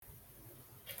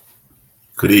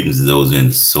Good evening to those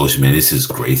in social media. This is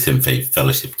Grace and Faith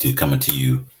Fellowship to coming to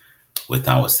you with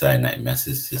our Saturday night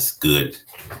message. It's good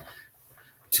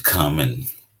to come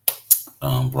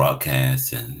and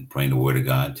broadcast and bring the word of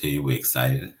God to you. We're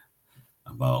excited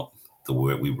about the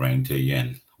word we bring to you.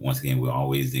 And once again, we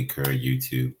always encourage you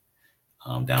to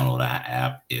download our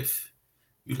app if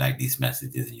you like these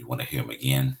messages and you want to hear them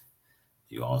again.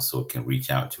 You also can reach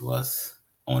out to us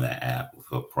on that app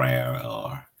for prayer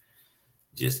or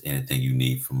just anything you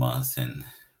need from us. And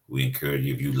we encourage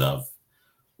you, if you love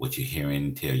what you're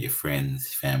hearing, tell your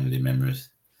friends, family members,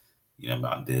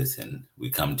 about this. And we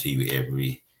come to you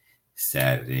every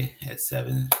Saturday at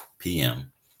 7 p.m.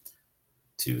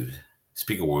 to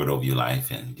speak a word over your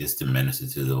life and just to minister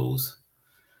to those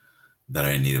that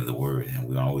are in need of the word. And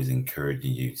we're always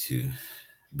encouraging you to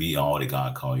be all that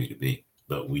God called you to be.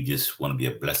 But we just want to be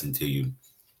a blessing to you.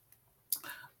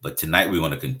 But tonight we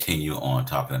want to continue on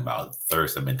talking about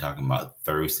thirst. I've been talking about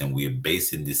thirst, and we are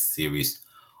basing this series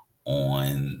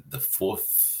on the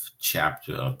 4th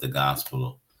chapter of the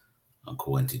gospel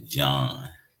according to John,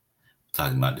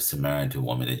 talking about the Samaritan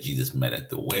woman that Jesus met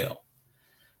at the well.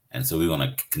 And so we're going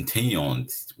to continue on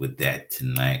with that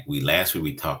tonight. Last week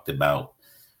we talked about,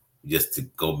 just to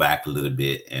go back a little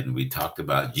bit, and we talked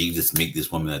about Jesus meet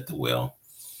this woman at the well.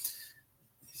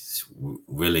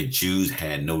 Really, Jews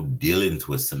had no dealings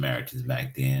with Samaritans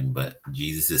back then, but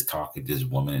Jesus is talking to this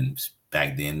woman, and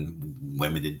back then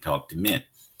women didn't talk to men.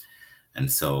 And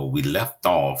so we left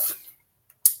off.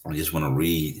 I just want to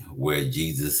read where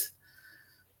Jesus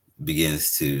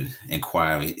begins to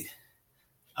inquire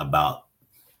about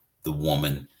the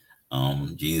woman.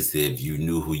 Jesus said, if you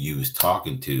knew who you was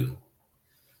talking to, in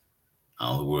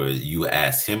other words, you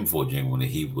asked him for a drink, when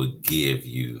he would give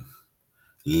you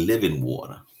living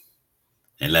water.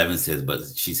 And 11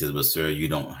 says, she says, but sir, you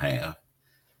don't have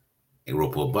a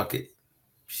rope or a bucket.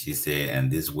 She said,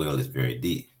 and this well is very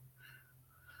deep.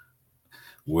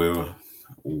 Where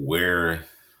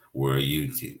are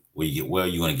you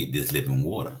going to get this living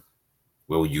water?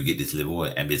 Where would you get this living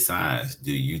water? And besides,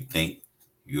 do you think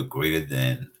you're greater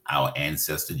than our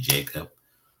ancestor Jacob,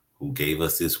 who gave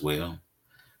us this well?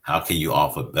 How can you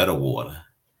offer better water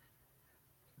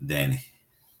than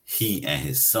he and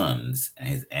his sons and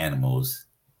his animals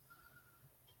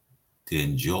to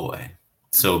enjoy?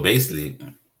 So basically,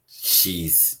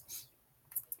 she's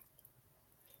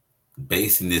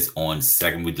basing this on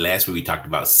last week we talked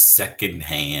about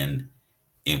secondhand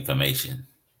information.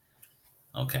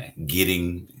 Okay,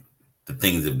 getting the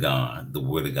things of God, the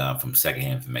word of God, from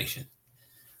secondhand information. In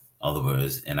other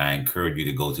words, and I encourage you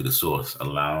to go to the source,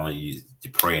 allow you to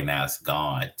pray and ask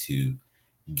God to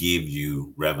give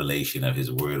you revelation of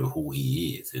his word, of who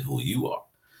he is and who you are.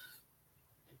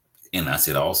 And I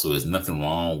said also, there's nothing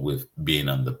wrong with being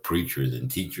under preachers and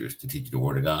teachers to teach the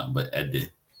word of God. But at the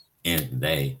end of the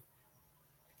day,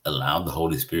 allow the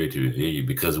Holy Spirit to reveal you,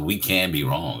 because we can be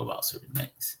wrong about certain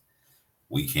things.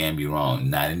 We can be wrong,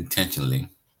 not intentionally,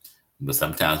 but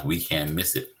sometimes we can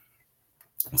miss it.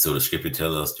 And so the scripture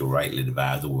tells us to rightly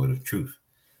divide the word of truth.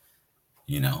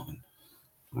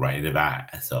 Rightly divide.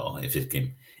 So if it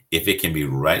can be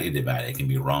rightly divided, it can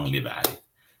be wrongly divided.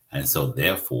 And so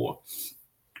therefore,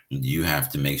 you have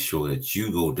to make sure that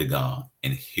you go to God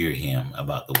and hear him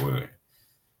about the word.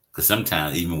 Because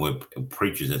sometimes, even with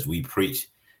preachers, as we preach,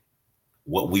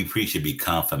 what we preach should be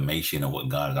confirmation of what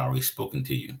God has already spoken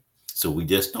to you. So we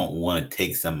just don't want to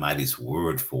take somebody's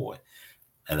word for it.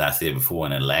 As I said before,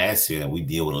 in the last year, we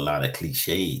deal with a lot of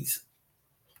cliches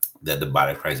that the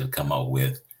body of Christ have come up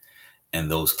with. And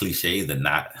those cliches are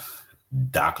not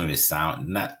doctrinally sound,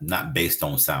 not based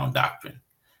on sound doctrine.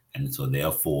 And so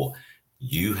therefore,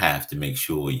 you have to make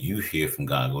sure you hear from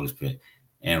God, Holy Spirit,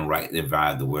 and rightly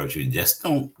divide the word of truth. Just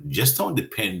don't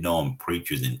depend on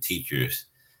preachers and teachers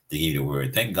to give you the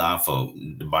word. Thank God for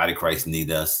the body of Christ need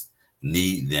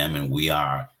them, and we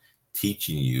are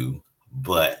teaching you.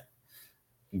 But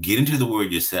get into the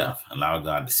word yourself. Allow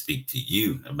God to speak to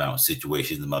you about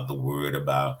situations, about the word,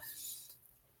 about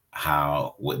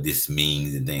what this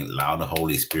means, and then allow the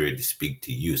Holy Spirit to speak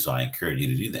to you. So I encourage you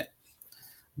to do that.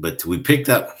 But we picked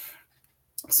up.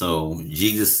 So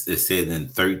Jesus, it says in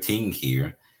 13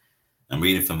 here, I'm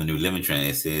reading from the New Living Translation.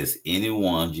 It says,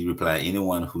 Jesus replied,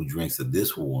 anyone who drinks of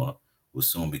this water will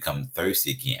soon become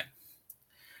thirsty again.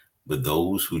 But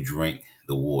those who drink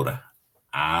the water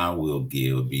I will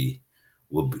give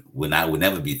will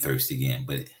never be thirsty again,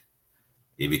 but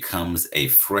it becomes a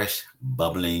fresh,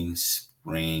 bubbling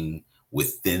spring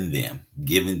within them,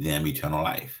 giving them eternal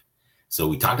life. So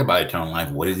we talked about eternal life.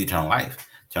 What is eternal life?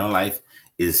 Eternal life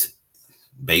is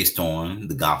based on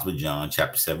the Gospel of John,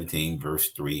 chapter 17, verse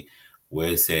 3.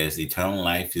 where it says eternal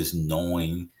life is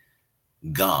knowing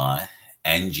God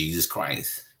and Jesus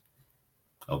Christ.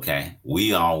 Okay.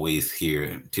 We always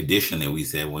hear, traditionally, we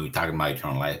said when we talking about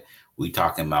eternal life, we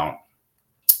talking about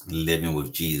living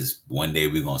with Jesus. One day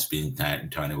we're going to spend time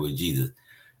eternity with Jesus.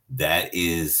 That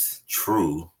is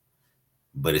true,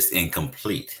 but it's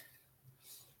incomplete.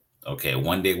 Okay.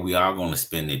 One day we are going to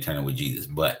spend eternity with Jesus,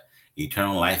 but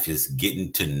eternal life is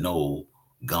getting to know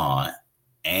God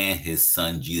and his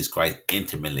son, Jesus Christ,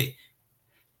 intimately,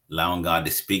 allowing God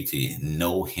to speak to you,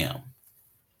 know him,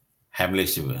 have a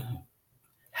relationship with him,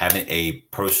 having a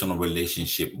personal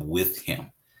relationship with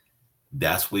him.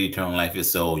 That's what eternal life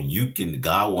is. So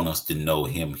God wants us to know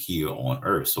him here on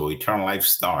earth. So eternal life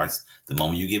starts the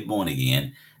moment you get born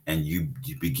again and you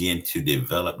begin to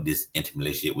develop this intimate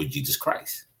relationship with Jesus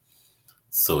Christ.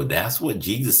 So that's what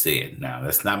Jesus said. Now,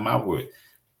 that's not my word.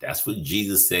 That's what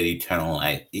Jesus said eternal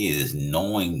life is,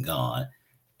 knowing God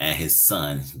and his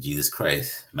son, Jesus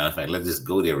Christ. Matter of fact, let's just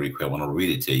go there real quick. I want to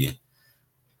read it to you.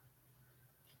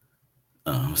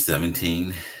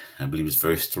 17, I believe it's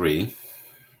verse 3.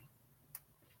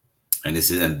 And this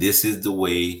is the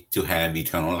way to have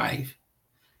eternal life,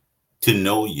 to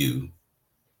know you,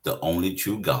 the only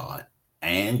true God,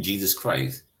 and Jesus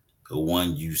Christ, the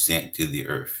one you sent to the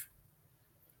earth.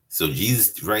 So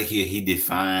Jesus right here, he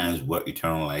defines what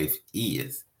eternal life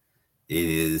is. It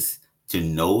is to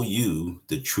know you,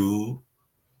 the true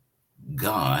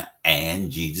God,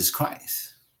 and Jesus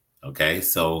Christ. Okay,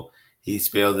 so he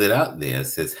spells it out there. It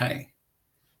says, hey,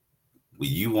 well,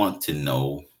 you want to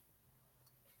know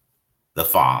the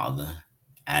Father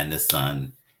and the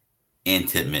Son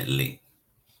intimately.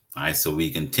 All right, so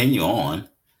we continue on.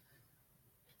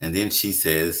 And then she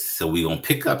says, so we're going to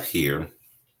pick up here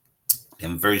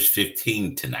in verse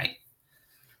 15 tonight.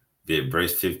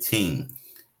 Verse 15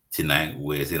 tonight,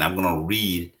 where and I'm going to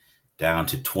read down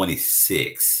to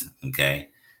 26. Okay,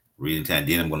 reading time.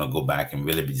 Then I'm going to go back and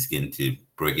really be just getting to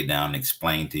break it down and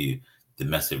explain to you the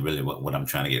message, really what I'm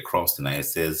trying to get across tonight. It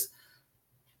says,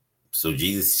 so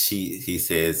Jesus, he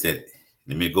says that,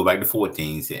 let me go back to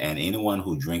 14. Said, and anyone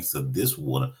who drinks of this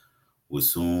water will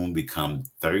soon become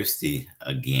thirsty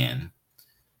again.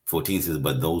 14 says,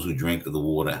 but those who drink of the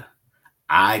water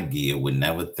I give will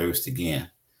never thirst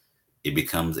again. It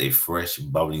becomes a fresh,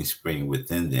 bubbling spring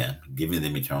within them, giving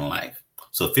them eternal life.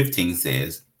 So 15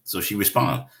 says, so she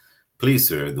responds, please,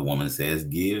 sir, the woman says,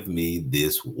 give me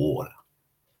this water.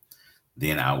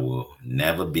 Then I will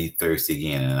never be thirsty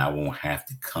again, and I won't have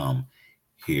to come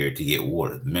here to get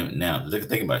water. Now,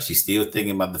 think about it. She's still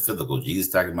thinking about the physical. Jesus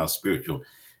talking about spiritual.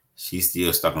 She's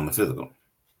still stuck on the physical.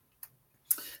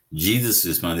 Jesus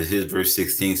responded, his verse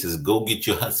 16 says, go get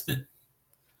your husband.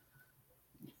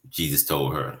 Jesus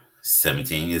told her.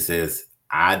 17, it says,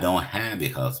 I don't have a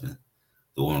husband.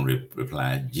 The woman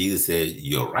replied, Jesus said,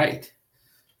 you're right.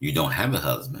 You don't have a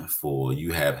husband, for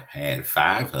you have had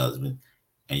 5 husbands,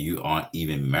 and you aren't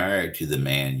even married to the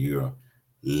man you're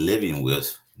living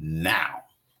with now.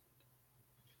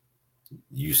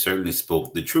 You certainly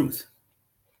spoke the truth.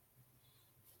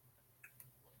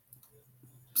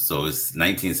 So it's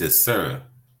 19 says, sir,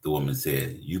 the woman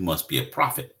said, you must be a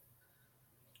prophet.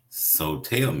 So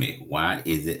tell me, why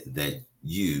is it that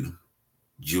you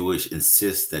Jewish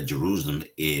insist that Jerusalem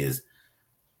is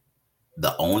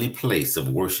the only place of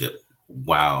worship,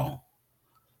 while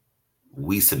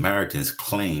we Samaritans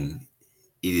claim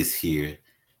it is here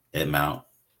at Mount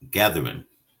Gerizim,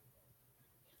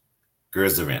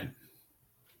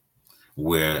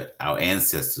 where our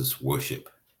ancestors worship?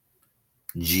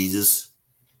 Jesus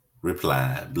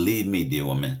replied, believe me, dear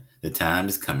woman, the time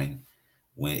is coming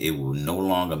when it will no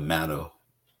longer matter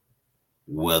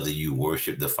whether you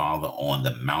worship the Father on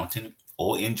the mountain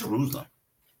or in Jerusalem.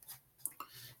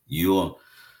 Your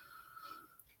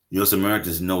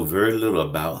Samaritans know very little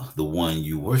about the one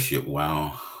you worship,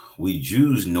 while we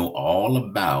Jews know all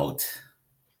about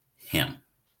him.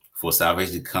 For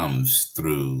salvation comes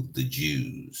through the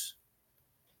Jews.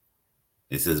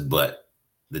 It says, but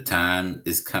the time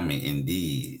is coming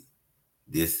indeed.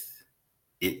 This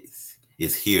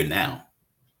is here now,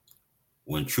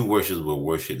 when true worshipers will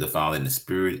worship the Father in the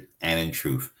spirit and in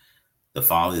truth. The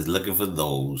Father is looking for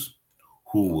those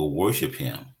who will worship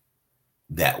him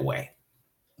that way.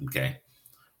 Okay.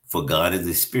 For God is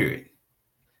a spirit.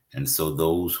 And so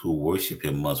those who worship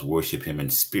him must worship him in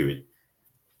spirit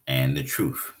and the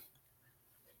truth.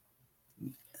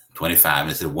 25,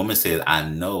 and it says, the woman says, I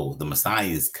know the Messiah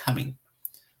is coming,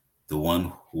 the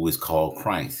one who is called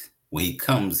Christ. When he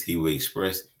comes, he will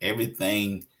express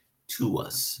everything to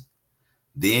us.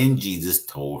 Then Jesus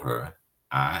told her,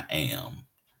 I am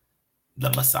the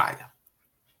Messiah.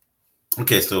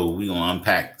 Okay, so we're gonna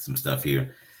unpack some stuff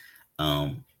here.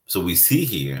 So we see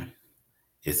here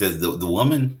it says the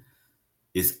woman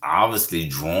is obviously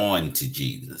drawn to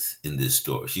Jesus in this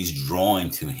story. She's drawn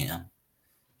to him.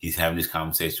 He's having this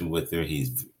conversation with her.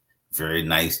 He's very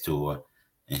nice to her,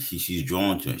 and she's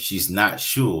drawn to him. She's not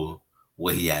sure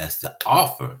what he has to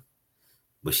offer,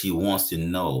 but she wants to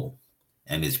know,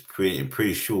 and is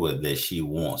pretty sure that she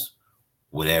wants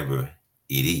whatever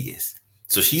it is.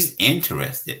 So she's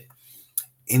interested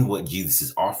in what Jesus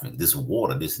is offering, this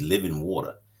water, this living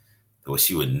water, or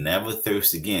she would never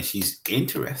thirst again. She's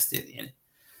interested in it.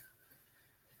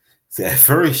 So at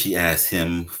first, she asked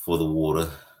him for the water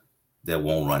that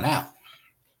won't run out.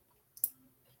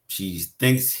 She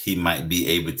thinks he might be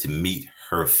able to meet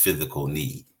her physical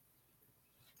need.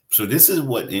 So this is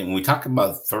what, when we talk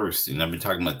about thirst, and I've been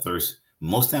talking about thirst,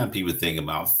 most time people think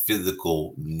about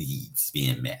physical needs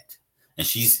being met, and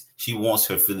she wants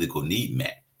her physical need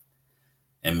met.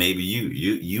 And maybe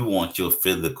you want your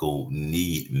physical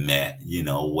need met,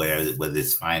 whether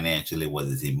it's financially,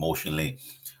 whether it's emotionally,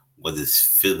 whether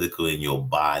it's physical in your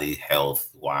body, health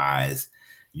wise,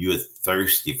 you're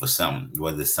thirsty for something,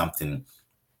 whether it's something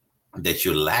that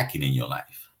you're lacking in your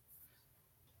life.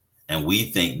 And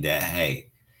we think that, hey,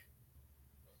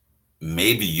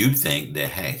 maybe you think that,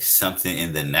 hey, something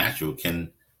in the natural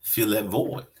can fill that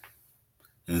void.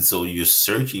 And so you're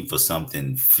searching for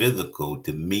something physical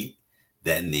to meet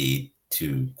that need,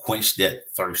 to quench that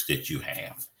thirst that you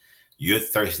have. You're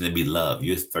thirsting to be loved.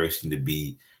 You're thirsting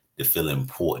to feel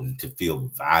important, to feel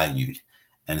valued.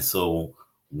 And so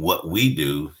what we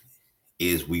do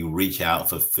is we reach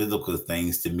out for physical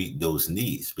things to meet those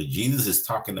needs. But Jesus is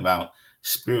talking about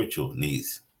spiritual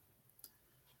needs.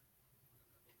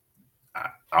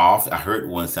 I heard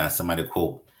one time somebody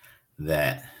quote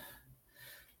that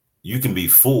you can be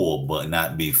full but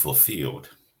not be fulfilled.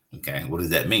 Okay, what does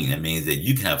that mean? That means that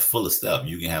you can have full of stuff.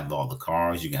 You can have all the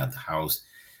cars, you can have the house,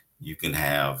 you can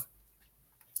have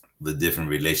the different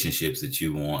relationships that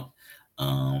you want.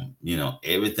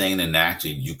 Everything in the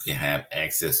natural you can have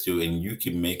access to, and you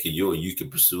can make it yours. You can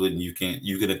pursue it, and you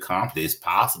can accomplish it. It's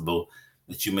possible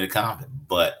that you may accomplish it,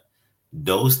 but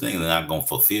those things are not going to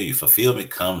fulfill you. Fulfillment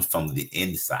comes from the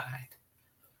inside.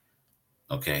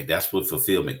 Okay, that's what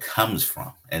fulfillment comes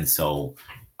from. And so,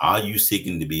 are you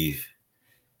seeking to be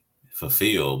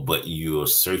fulfilled, but you're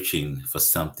searching for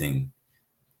something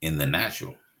in the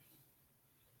natural?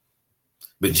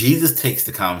 But Jesus takes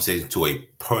the conversation to a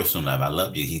personal level. I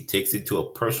love you. He takes it to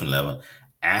a personal level,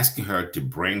 asking her to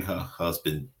bring her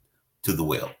husband to the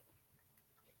well.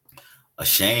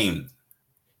 Ashamed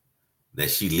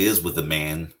that she lives with a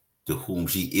man to whom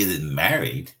she isn't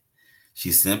married,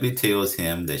 she simply tells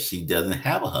him that she doesn't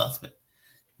have a husband.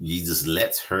 Jesus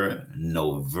lets her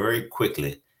know very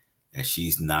quickly that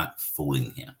she's not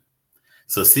fooling him.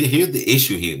 So see, here's the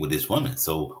issue here with this woman.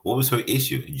 So what was her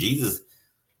issue? Jesus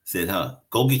said,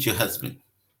 go get your husband.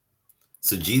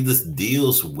 So Jesus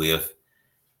deals with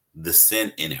the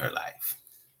sin in her life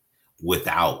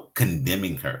without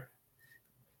condemning her.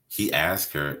 He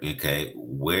asked her, okay,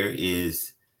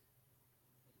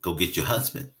 go get your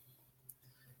husband.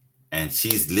 And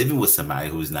she's living with somebody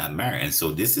who's not married. And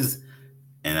so this is,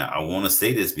 and I want to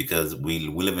say this because we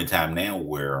live in a time now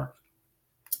where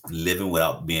living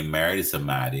without being married to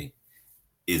somebody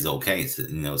is okay. So,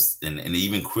 and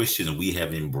even Christians, we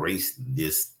have embraced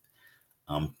this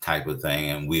type of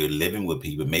thing, and we're living with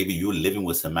people. Maybe you're living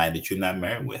with somebody that you're not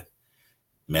married with.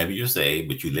 Maybe you're saved,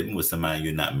 but you're living with somebody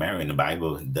you're not married. And the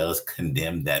Bible does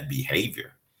condemn that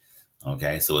behavior.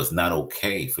 Okay, so it's not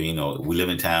okay for, we live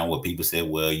in a time where people say,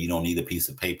 well, you don't need a piece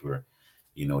of paper,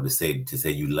 to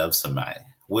say you love somebody.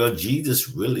 Well, Jesus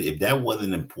really, if that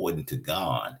wasn't important to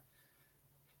God,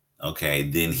 okay,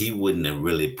 then he wouldn't have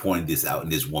really pointed this out in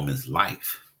this woman's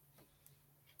life.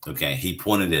 Okay, he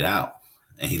pointed it out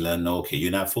and he let her know, okay,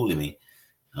 you're not fooling me.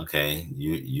 Okay,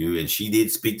 and she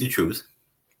did speak the truth,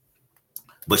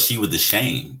 but she was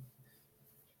ashamed.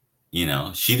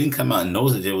 She didn't come out and know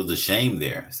that there was a shame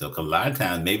there. So a lot of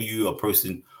times, maybe you're a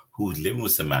person who's living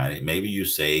with somebody. Maybe you're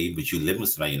saved, but you're living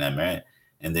with somebody, you're not married,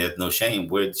 and there's no shame.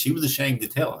 Where she was ashamed to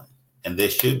tell her. And there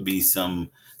should be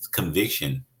some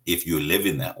conviction if you're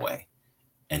living that way.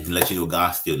 And to let you know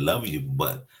God still loves you,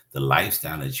 but the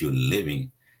lifestyle that you're living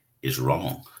is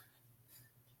wrong.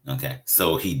 Okay,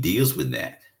 so he deals with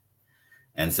that.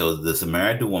 And so the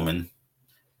Samaritan woman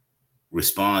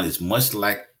responds much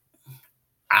like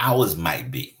ours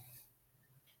might be.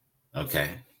 Okay,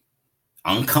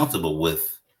 uncomfortable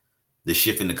with the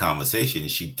shift in the conversation.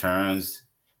 She turns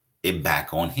it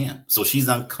back on him. So she's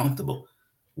uncomfortable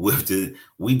with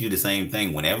we do the same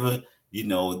thing. Whenever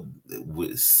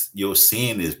your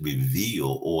sin is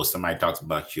revealed, or somebody talks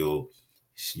about your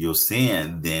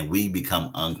sin, then we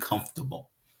become uncomfortable.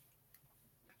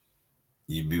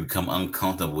 You become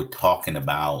uncomfortable with talking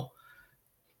about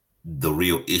the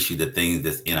real issue, the things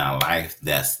that's in our life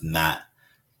that's not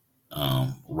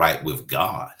right with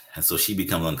God. And so she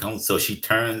becomes uncomfortable. So she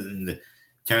turns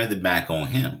it back on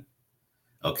him.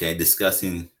 Okay,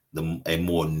 discussing a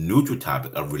more neutral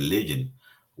topic of religion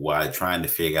while trying to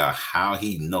figure out how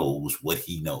he knows what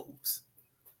he knows.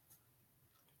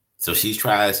 So she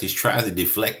tries to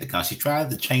deflect she tries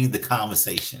to change the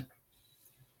conversation.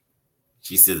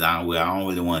 She says, I don't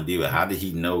really want to deal with it. How did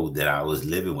he know that I was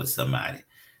living with somebody?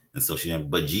 And so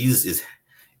but Jesus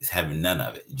is having none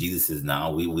of it. Jesus says,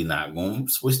 no, we're not going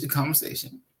to switch the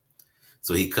conversation.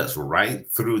 So he cuts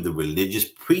right through the religious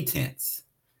pretense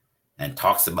and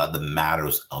talks about the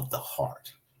matters of the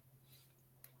heart.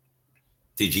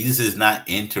 See, Jesus is not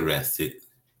interested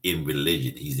in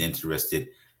religion. He's interested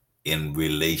in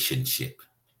relationship.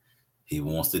 He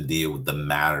wants to deal with the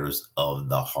matters of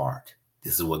the heart.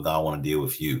 This is what God wants to deal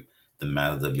with you, the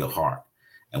matters of your heart.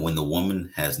 And when the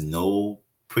woman has no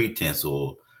pretense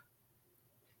or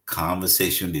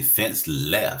conversation defense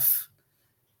left,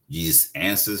 Jesus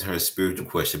answers her spiritual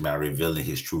question by revealing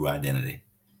his true identity.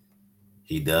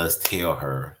 He does tell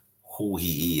her who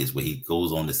he is, but he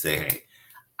goes on to say, hey,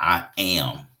 I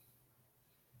am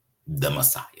the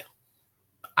Messiah.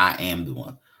 I am the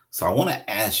one. So I want to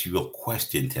ask you a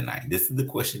question tonight. This is the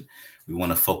question we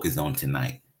want to focus on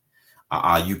tonight.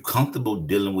 Are you comfortable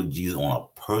dealing with Jesus on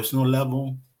a personal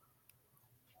level?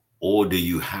 Or do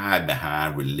you hide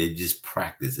behind religious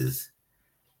practices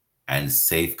and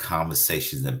safe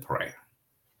conversations and prayer?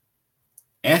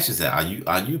 Answer that.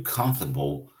 Are you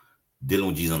comfortable dealing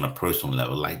with Jesus on a personal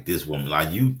level, like this woman? Are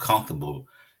you comfortable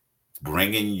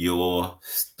bringing your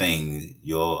thing,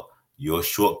 your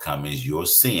shortcomings, your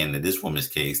sin, in this woman's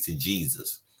case, to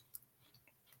Jesus?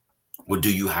 Or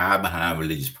do you hide behind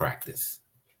religious practice?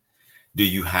 Do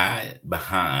you hide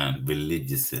behind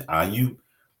religious? Are you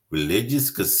religious?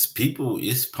 Because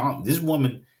this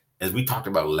woman, as we talked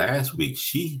about last week,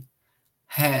 she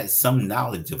had some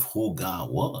knowledge of who God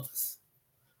was.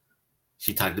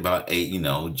 She talked about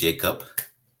Jacob,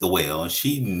 the well, and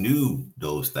she knew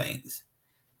those things.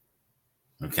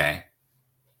 Okay.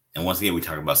 And once again, we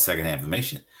talk about secondhand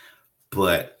information.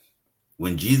 But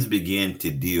when Jesus began to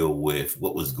deal with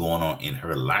what was going on in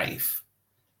her life,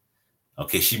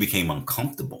 okay, she became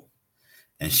uncomfortable.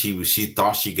 And she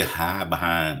thought she could hide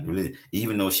behind religion,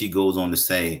 even though she goes on to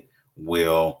say,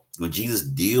 well, when Jesus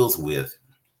deals with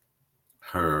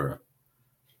her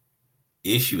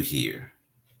issue here,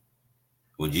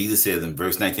 when Jesus says in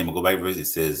verse 19, we'll go back to verse, it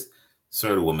says,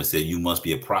 sir, the woman said, you must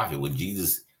be a prophet. When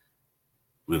Jesus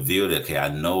revealed, okay, I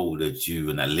know that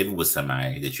you're not living with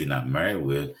somebody that you're not married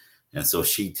with. And so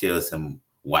she tells him,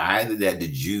 why is it that the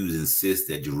Jews insist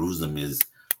that Jerusalem is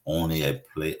only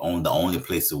the only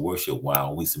place of worship,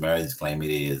 while we Samaritans claim it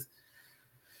is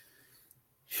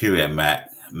here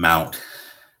at Mount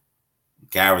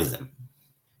Gerizim?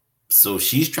 So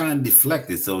she's trying to deflect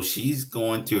it. So she's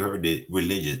going to her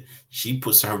religion. She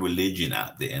puts her religion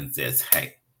out there and says,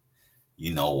 hey,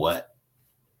 you know what?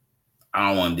 I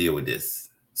don't want to deal with this.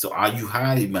 So are you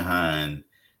hiding behind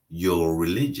your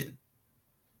religion?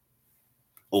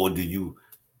 Or do you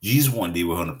just want to deal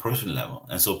with her on a personal level?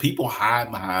 And so people hide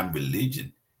behind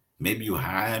religion. Maybe you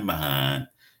hide behind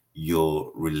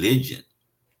your religion.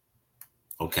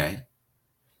 Okay.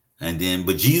 And then,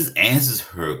 but Jesus answers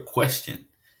her question.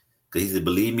 Because he said,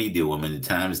 believe me, dear woman, the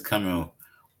time is coming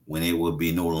when it will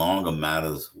be no longer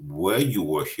matters where you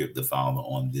worship the Father,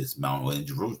 on this mountain or in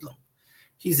Jerusalem.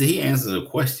 He said, he answers a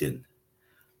question,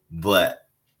 but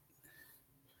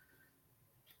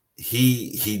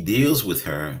he deals with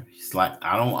her. He's like,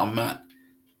 I'm not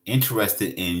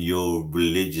interested in your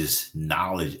religious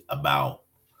knowledge about,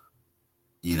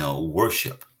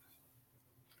 worship.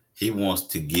 He wants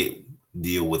to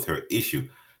deal with her issue,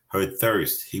 her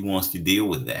thirst. He wants to deal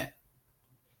with that.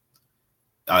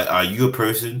 Are you a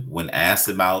person, when asked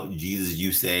about Jesus,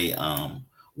 you say,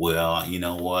 well, you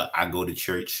know what? I go to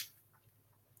church.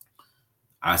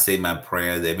 I say my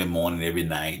prayers every morning, every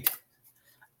night.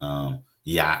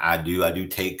 Yeah, I do. I do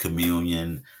take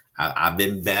communion. I've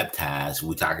been baptized.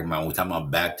 We're talking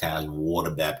about baptized,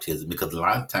 water baptism, because a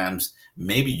lot of times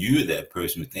maybe you're that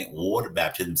person who think water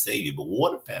baptism saves you, but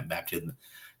water baptism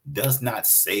does not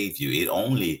save you. It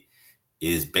only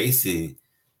is basically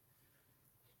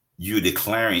you're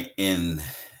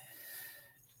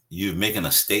you're making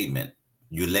a statement.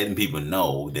 You're letting people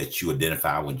know that you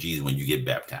identify with Jesus when you get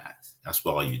baptized. That's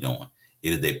what all you're doing.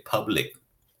 It is a public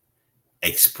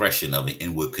expression of an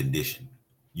inward condition.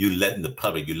 You letting the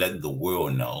public, you letting the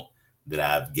world know that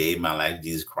I've gave my life to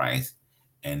Jesus Christ,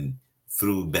 and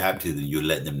through baptism, you're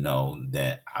letting them know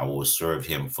that I will serve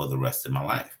Him for the rest of my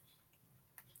life.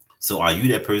 So, are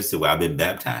you that person where I've been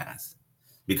baptized?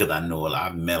 Because I know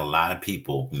I've met a lot of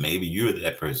people. Maybe you're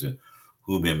that person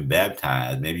who've been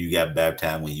baptized. Maybe you got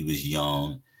baptized when you was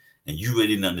young, and you really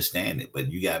didn't understand it,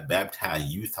 but you got baptized.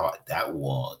 You thought that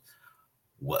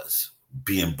was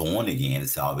being born again and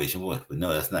salvation was, but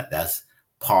no, that's not. That's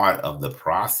part of the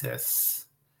process.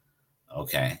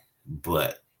 Okay,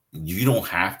 but you don't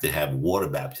have to have water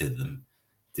baptism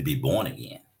to be born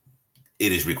again.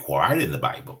 It is required in the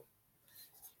Bible.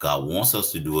 God wants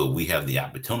us to do it. We have the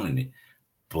opportunity,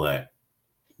 but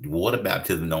water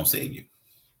baptism don't save you.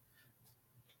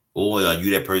 Or are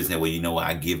you that person that, well, you know what,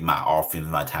 I give my offerings,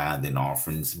 my tithes and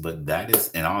offerings, but that is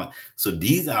and all. So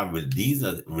these are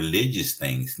religious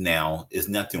things. Now, there's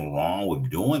nothing wrong with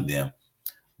doing them,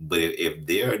 but if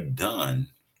they're done,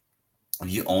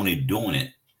 you're only doing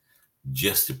it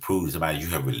just to prove to somebody you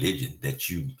have religion, that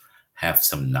you have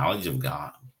some knowledge of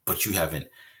God, but you haven't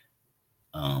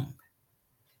um,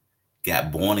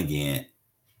 got born again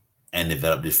and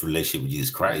developed this relationship with Jesus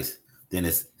Christ, then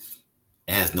it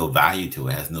has no value to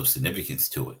it, has no significance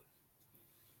to it.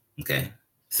 Okay.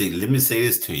 See, let me say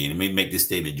this to you. Let me make this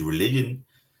statement. Your religion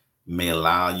may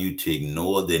allow you to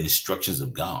ignore the instructions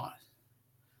of God,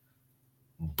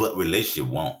 but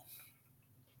relationship won't.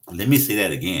 Let me say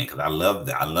that again, because I love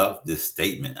that. I love this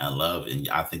statement. And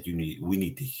I think we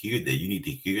need to hear that. You need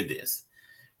to hear this.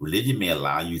 Religion may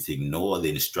allow you to ignore the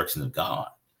instructions of God,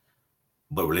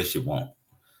 but relationship won't.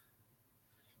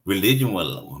 Religion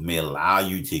may allow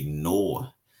you to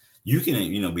ignore. You can,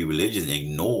 be religious and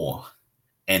ignore.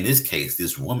 In this case,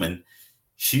 this woman,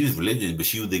 she was religious, but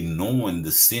she was ignoring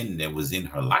the sin that was in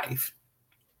her life.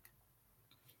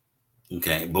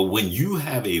 Okay. But when you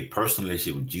have a personal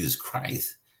relationship with Jesus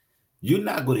Christ, you're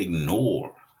not going to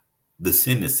ignore the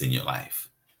sin that's in your life.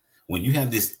 When you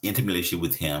have this intimate relationship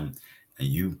with Him, and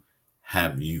you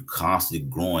constantly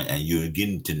growing and you're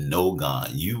getting to know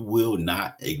God, you will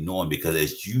not ignore Him, because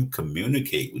as you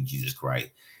communicate with Jesus Christ,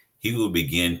 He will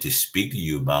begin to speak to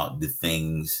you about the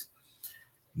things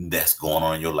that's going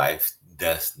on in your life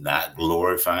that's not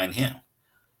glorifying Him.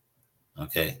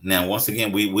 Okay. Now, once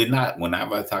again,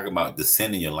 whenever I talk about the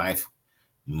sin in your life,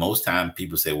 most time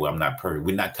people say, well, I'm not perfect.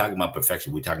 We're not talking about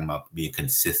perfection. We're talking about being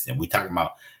consistent. We're talking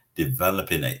about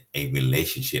developing a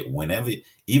relationship. Whenever,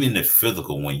 even the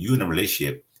physical, when you're in a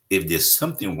relationship, if there's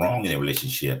something wrong in a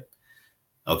relationship,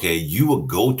 okay, you will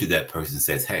go to that person and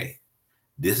says, hey,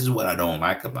 this is what I don't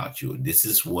like about you. This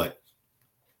is what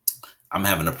I'm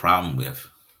having a problem with.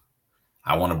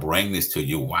 I want to bring this to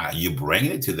you. Why? You're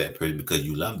bringing it to that person because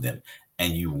you love them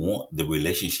and you want the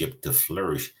relationship to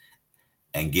flourish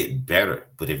and get better.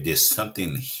 But if there's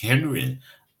something hindering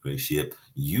relationship,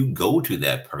 you go to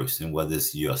that person, whether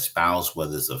it's your spouse,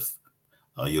 whether it's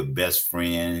your best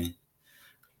friend,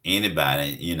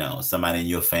 anybody, somebody in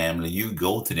your family, you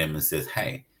go to them and says,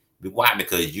 hey, why?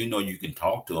 Because you can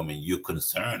talk to them and you're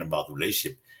concerned about the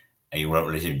relationship and your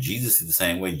relationship. Jesus is the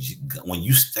same way. When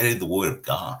you study the Word of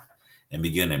God and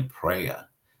begin in prayer,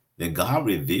 then God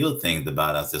revealed things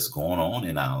about us that's going on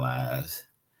in our lives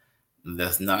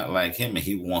that's not like Him, and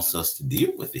He wants us to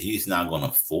deal with it. He's not going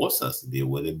to force us to deal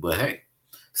with it, but hey,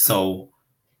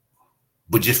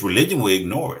 but just religion will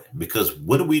ignore it, because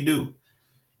what do?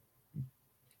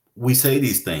 We say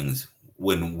these things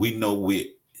when we know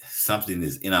something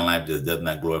is in our life that does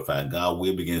not glorify God.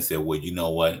 We'll begin to say, well, you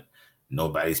know what?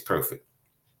 Nobody's perfect.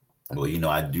 Well,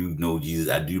 I do know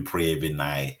Jesus. I do pray every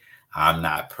night. I'm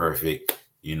not perfect.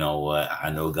 You know what?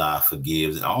 I know God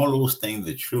forgives. All those things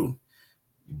are true.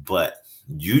 But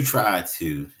you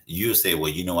say,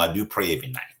 well, I do pray every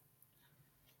night.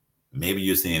 Maybe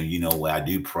you're saying, I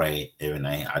do pray every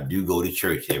night. I do go to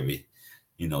church every,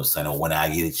 Sunday when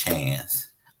I get a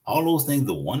chance. All those things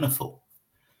are wonderful.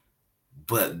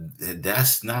 But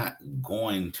that's not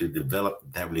going to develop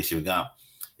that relationship with God.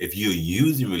 If you're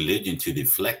using religion to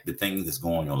deflect the things that's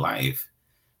going on in your life,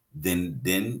 then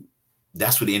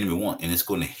that's what the enemy wants. And it's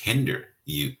going to hinder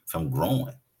you from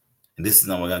growing. And this is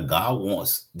not what God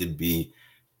wants to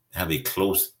have a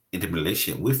close, intimate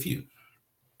relationship with you.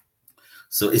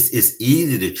 So it's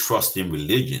easy to trust in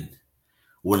religion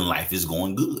when life is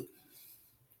going good.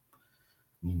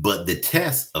 But the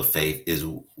test of faith is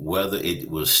whether it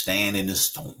will stand in the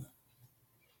storm.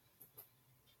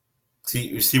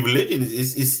 See, religion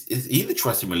is either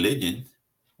trusting religion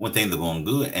when things are going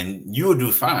good, and you'll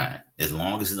do fine as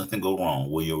long as nothing go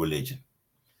wrong with your religion.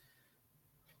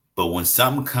 But when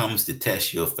something comes to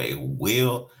test your faith,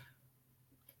 will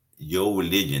your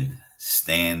religion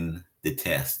stand the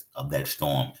test of that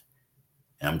storm.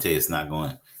 And I'm telling you, it's not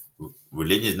going.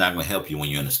 Religion is not going to help you when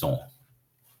you're in a storm.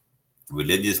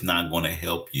 Religion is not going to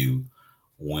help you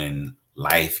when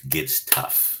life gets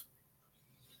tough.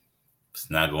 It's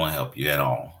not going to help you at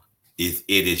all. It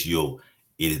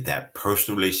is that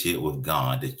personal relationship with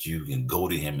God that you can go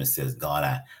to Him and says,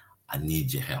 God, I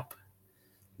need your help.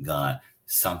 God,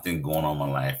 something going on in my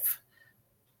life.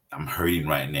 I'm hurting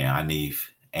right now. I need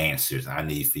answers. I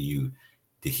need for you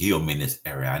to heal me in this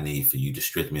area. I need for you to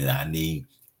strengthen me. I need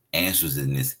answers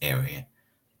in this area.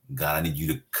 God, I need you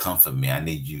to comfort me. I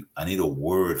need a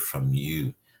word from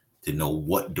you to know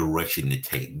what direction to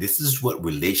take. This is what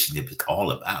relationship is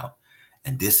all about.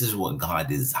 And this is what God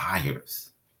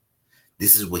desires.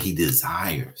 This is what He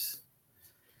desires.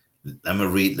 I'm going to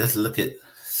read, let's look at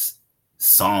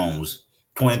Psalms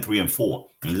 23 and 4.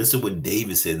 And listen to what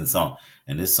David said in the song.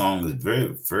 And this song is very,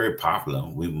 very popular.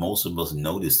 Most of us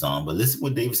know this song, but listen to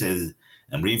what David says.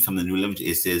 I'm reading from the New Living.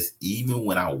 It says, even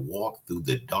when I walk through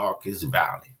the darkest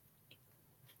valley,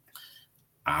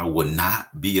 I will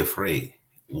not be afraid.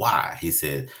 Why? He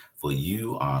said, for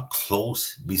you are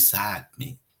close beside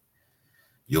me.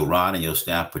 Your rod and your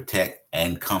staff protect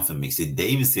and comfort me. See,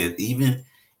 David said, even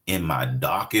in my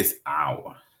darkest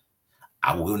hour,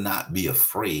 I will not be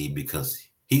afraid, because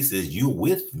he says, you're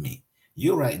with me.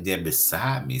 You're right there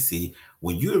beside me. See,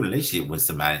 when you're in a relationship with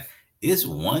somebody, it's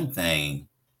one thing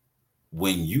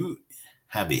when you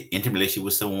have an intimate relationship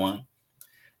with someone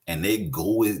and they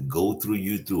go through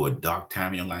you through a dark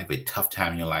time in your life, a tough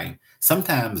time in your life.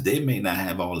 Sometimes they may not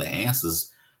have all the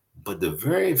answers, but the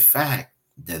very fact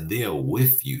that they're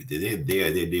with you, that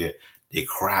they're there, they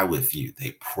cry with you,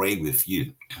 they pray with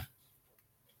you.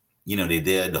 They're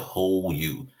there to hold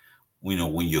you,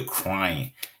 when you're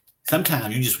crying.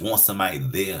 Sometimes you just want somebody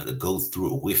there to go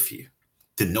through it with you,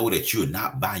 to know that you're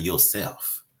not by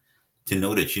yourself, to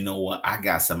know that, you know what, I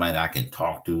got somebody that I can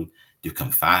talk to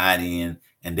confide in,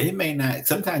 and they may not.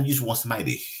 Sometimes you just want somebody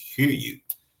to hear you.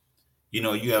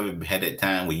 You ever had that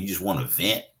time where you just want to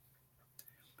vent?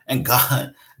 And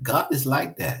God is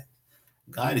like that.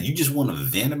 God, you just want to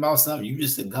vent about something. You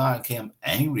just say, God, okay, I'm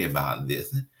angry about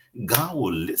this. God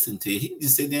will listen to you. He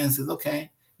just sit there and says, okay,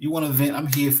 you want to vent? I'm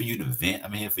here for you to vent.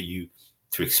 I'm here for you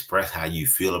to express how you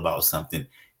feel about something.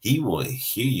 He will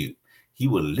hear you. He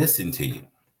will listen to you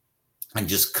and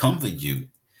just comfort you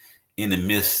in the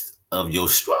midst of your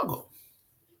struggle.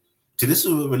 So this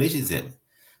is what relationship is.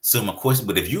 So my question,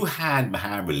 but if you hide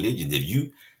behind religion, if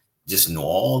you just know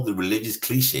all the religious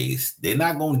cliches, they're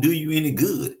not going to do you any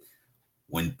good.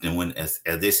 When as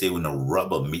they say, when the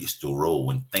rubber meets the road,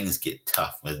 when things get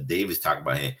tough, as David's talking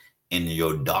about here, in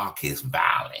your darkest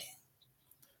valley.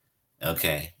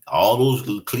 Okay, all those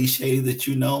little cliches that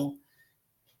you know.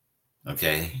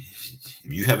 Okay,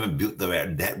 if you haven't built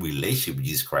that relationship with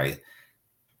Jesus Christ,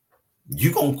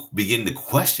 you're gonna begin to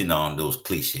question on those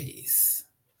cliches.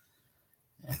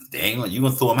 You're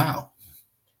gonna throw them out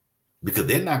because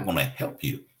they're not gonna help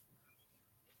you.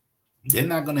 They're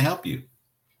not gonna help you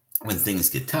when things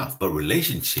get tough. But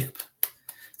relationship.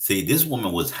 See, this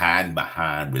woman was hiding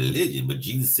behind religion, but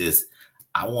Jesus says,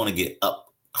 I want to get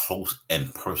up close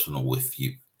and personal with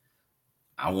you.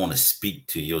 I want to speak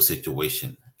to your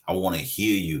situation. I want to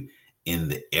hear you in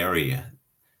the area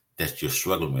that you're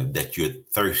struggling with, that you're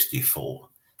thirsty for.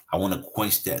 I want to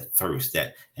quench that thirst.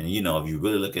 And if you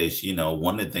really look at it,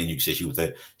 one of the things you can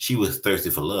say, she was thirsty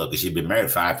for love because she'd been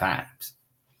married 5 times.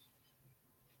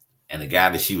 And the guy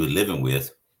that she was living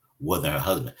with wasn't her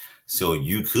husband. So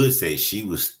you could say she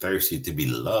was thirsty to be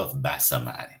loved by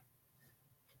somebody.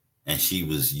 And she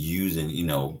was using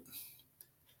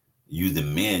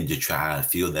men to try to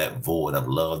fill that void of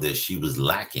love that she was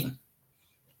lacking.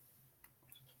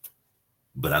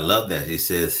 But I love that it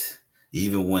says,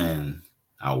 even when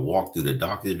I walk through the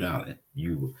darkest valley,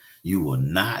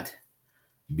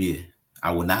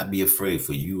 I will not be afraid,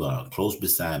 for you are close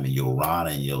beside me. Your rod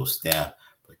and your staff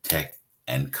protect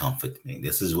and comfort me.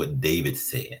 This is what David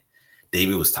said.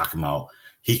 David was talking about,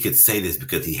 he could say this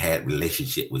because he had a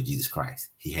relationship with Jesus Christ.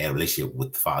 He had a relationship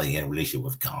with the Father. He had a relationship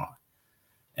with God.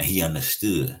 And he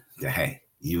understood that, hey,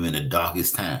 even in the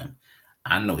darkest time,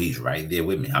 I know he's right there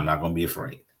with me. I'm not going to be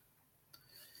afraid.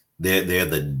 They're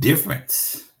the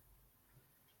difference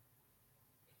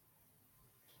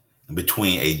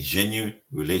between a genuine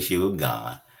relationship with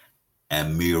God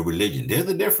and mere religion. There's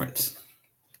the difference.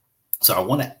 So I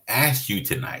want to ask you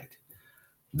tonight,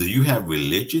 do you have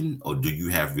religion or do you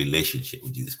have relationship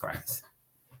with Jesus Christ?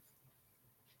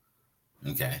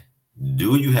 Okay.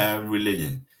 Do you have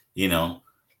religion?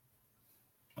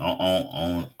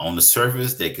 On the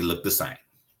surface, they can look the same.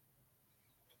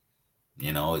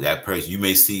 You know, that person, you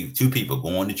may see two people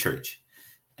going to church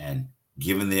and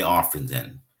giving their offerings,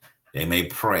 and they may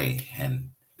pray,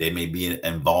 and they may be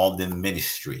involved in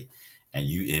ministry.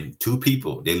 And two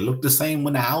people, they look the same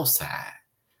on the outside,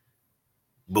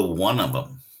 but one of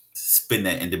them spend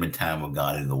that intimate time with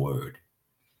God in the Word,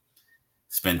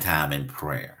 spend time in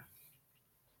prayer,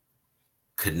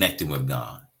 connecting with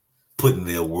God, putting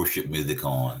their worship music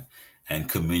on, and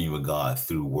communion with God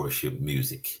through worship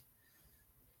music.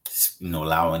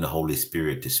 Allowing the Holy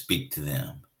Spirit to speak to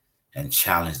them and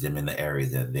challenge them in the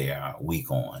areas that they are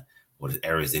weak on, or the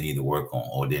areas they need to work on.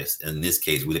 Or this, in this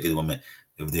case, we look at the woman,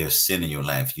 if there's sin in your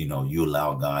life, you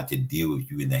allow God to deal with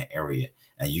you in that area,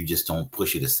 and you just don't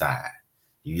push it aside.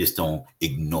 You just don't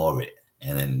ignore it.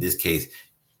 And in this case,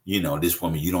 this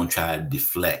woman, you don't try to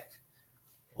deflect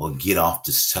or get off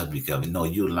the subject of it. No,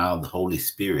 you allow the Holy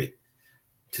Spirit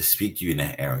to speak to you in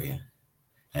that area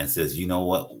and says, you know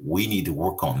what, we need to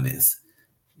work on this.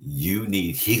 You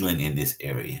need healing in this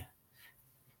area.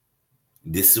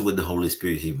 This is what the Holy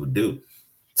Spirit He will do.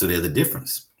 So there's a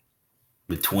difference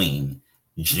between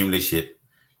genuine relationship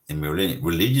and religion.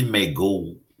 Religion may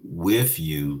go with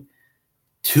you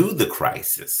to the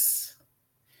crisis,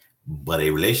 but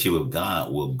a relationship with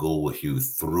God will go with you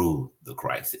through the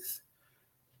crisis.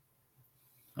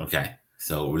 Okay,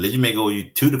 so religion may go with you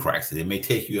to the crisis. It may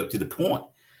take you up to the point.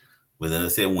 But as I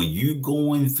said, when you're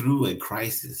going through a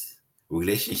crisis,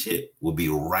 relationship will be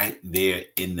right there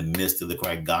in the midst of the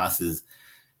crisis. God says,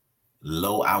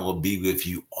 lo, I will be with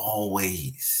you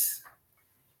always,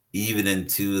 even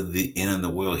into the end of the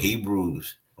world.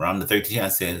 Hebrews, around the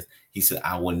 13th says, He said,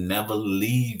 I will never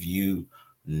leave you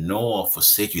nor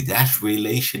forsake you. That's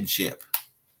relationship.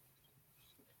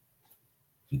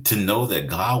 To know that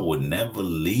God will never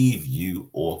leave you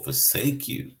or forsake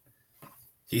you.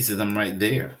 He says, I'm right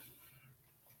there.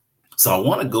 So I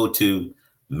want to go to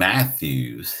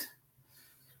Matthew's.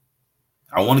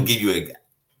 I want to give you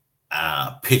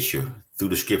a picture through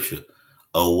the scripture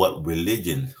of what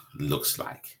religion looks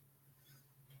like.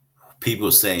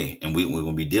 People say, and we're going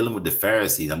to be dealing with the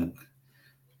Pharisees,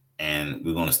 and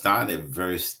we're going to start at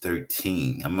verse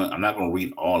 13. I'm not going to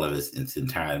read all of it in its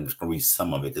entirety. I'm just going to read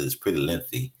some of it because it's pretty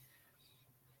lengthy.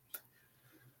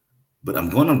 But I'm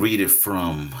going to read it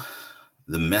from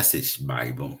the Message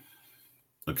Bible.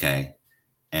 Okay.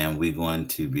 And we're going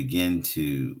to begin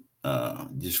to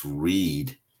just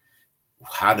read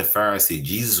how the Pharisees,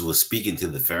 Jesus was speaking to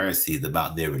the Pharisees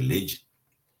about their religion.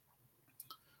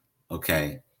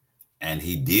 Okay. And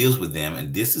He deals with them.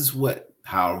 And this is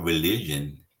how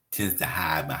religion tends to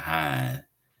hide behind,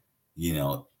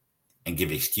 and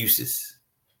give excuses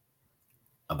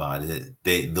about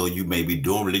it. Though you may be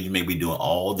doing religion, you may be doing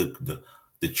all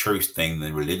the church things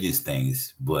and religious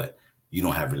things, but you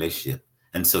don't have a relationship.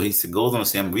 And so he goes on to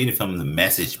say, I'm reading from the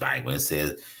Message Bible. It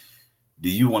says, do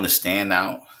you want to stand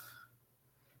out?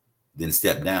 Then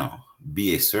step down.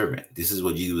 Be a servant. This is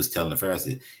what Jesus was telling the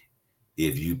Pharisees.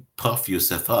 If you puff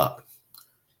yourself up,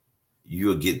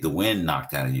 you'll get the wind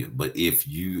knocked out of you. But if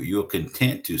you're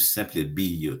content to simply be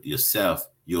yourself,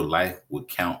 your life will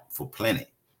count for plenty.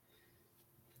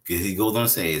 Because he goes on to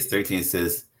say, it's 13,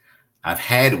 says, I've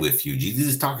had it with you. Jesus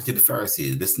is talking to the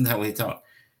Pharisees. Listen to how he talks.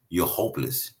 You're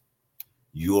hopeless.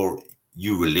 You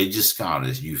religious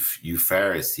scholars, you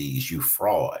Pharisees, you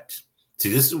frauds. See,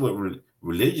 this is what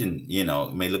religion,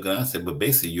 may look at us and say, but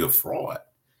basically you're a fraud.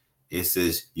 It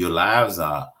says your lives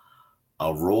are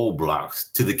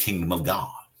roadblocks to the kingdom of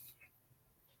God.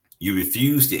 You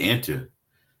refuse to enter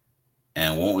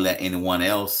and won't let anyone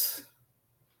else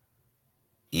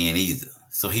in either.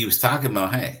 So he was talking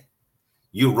about, hey,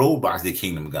 you're roadblocks to the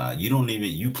kingdom of God.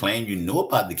 You claim you know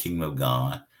about the kingdom of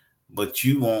God, but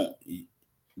you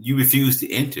refuse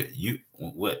to enter.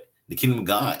 The kingdom of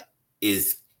God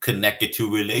is connected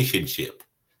to relationship,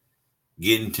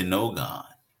 getting to know God.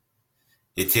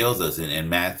 It tells us in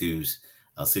Matthew's,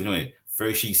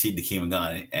 first you see the kingdom of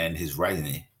God and His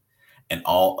righteousness, and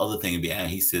all other things behind.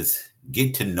 He says,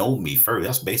 get to know me first.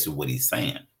 That's basically what He's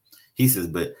saying. He says,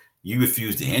 but you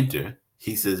refuse to enter.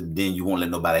 He says, then you won't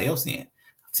let nobody else in.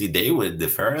 See, the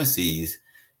Pharisees,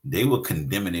 they were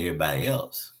condemning everybody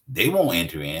else. They won't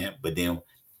enter in, but then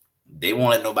they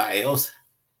won't let nobody else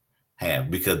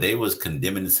have, because they was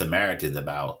condemning the Samaritans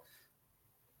about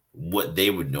what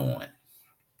they were doing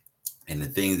and the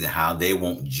things and how they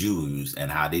want Jews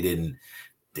and how they didn't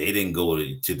go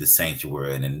to the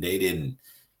sanctuary and they didn't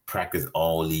practice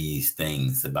all these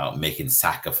things about making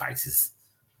sacrifices.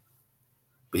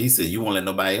 But he said, you won't let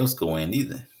nobody else go in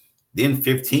either. Then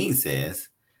 15 says,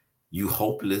 you're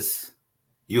hopeless,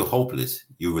 you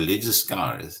religious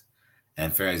scholars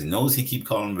and Pharisees. Notice he keep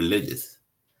calling them religious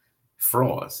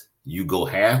frauds. You go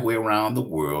halfway around the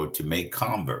world to make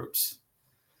converts,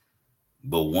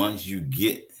 but once you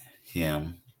get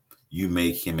him, you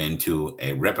make him into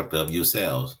a replica of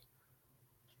yourselves.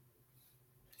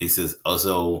 He says,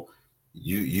 also,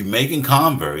 you making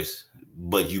converts,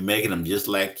 but you making them just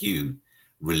like you,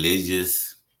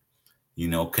 religious,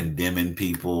 condemning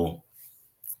people,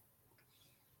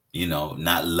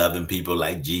 not loving people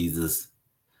like Jesus,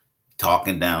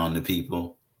 talking down to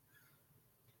people.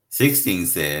 16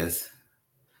 says,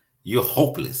 you're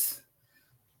hopeless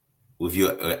with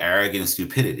your arrogant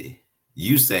stupidity.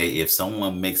 You say if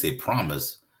someone makes a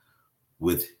promise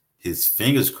with his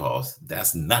fingers crossed,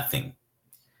 that's nothing.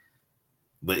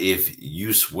 But if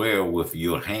you swear with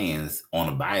your hands on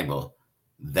the Bible,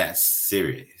 that's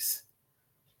serious.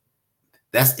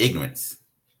 That's ignorance.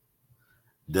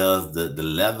 Does the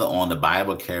leather on the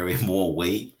Bible carry more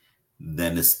weight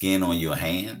than the skin on your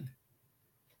hand?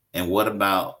 And what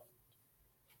about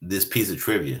this piece of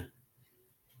trivia?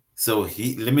 So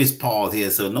let me pause here.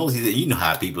 So notice you know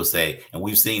how people say, and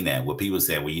we've seen that where people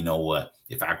say, well, you know what?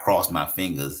 If I cross my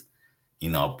fingers,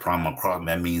 cross,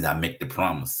 that means I make the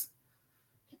promise.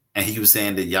 And he was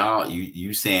saying that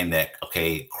you saying that,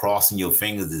 okay, crossing your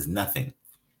fingers is nothing.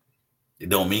 It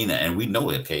don't mean that. And we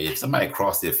know it, okay? If somebody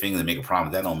cross their fingers and make a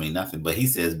promise, that don't mean nothing. But he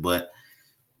says, but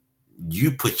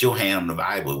you put your hand on the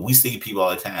Bible. We see people all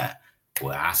the time.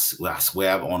 Well, I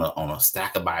swear on a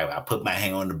stack of Bible. I put my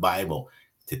hand on the Bible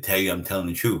to tell you I'm telling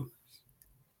the truth.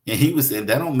 And he was saying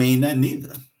that don't mean nothing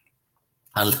either.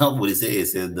 I love what he said. It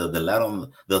says the letter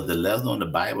on the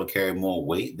Bible carry more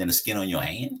weight than the skin on your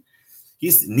hand.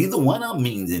 Neither one of them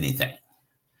means anything.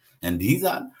 And these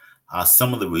are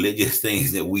some of the religious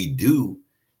things that we do,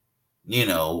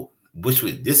 this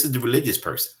is the religious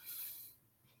person.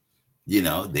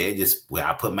 They're just, well,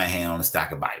 I put my hand on a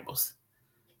stack of Bibles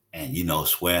and,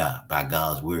 swear by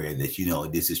God's word that,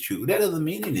 this is true. That doesn't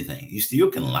mean anything. You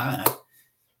still can lie.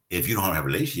 If you don't have a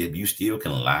relationship, you still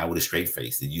can lie with a straight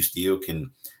face. And you still can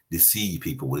deceive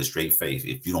people with a straight face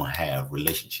if you don't have a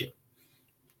relationship.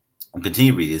 I'll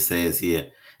continue to read. It says here,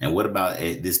 and what about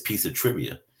this piece of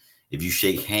trivia? If you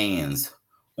shake hands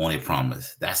on a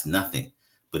promise, that's nothing.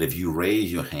 But if you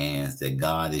raise your hands that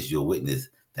God is your witness,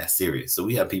 that's serious. So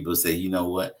we have people say, you know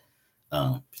what?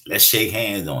 Let's shake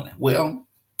hands on it. Well,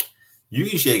 you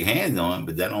can shake hands on it,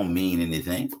 but that don't mean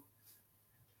anything.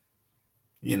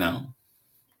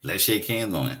 Let's shake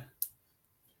hands on it.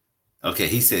 Okay,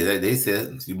 he says that they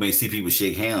said you may see people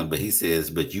shake hands, but he says,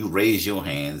 but you raise your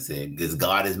hands and because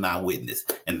God is my witness.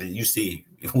 And then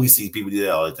we see people do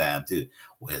that all the time too.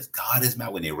 Well, as God is my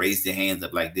witness, they raise their hands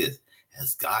up like this.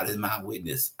 As God is my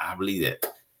witness, I believe that.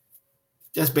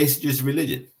 Just basically just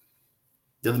religion.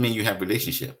 Doesn't mean you have a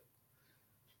relationship.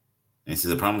 And so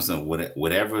the promise of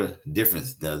whatever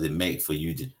difference does it make for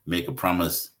you to make a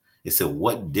promise? It said,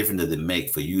 what difference does it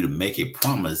make for you to make a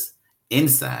promise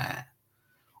inside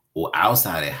or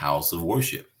outside a house of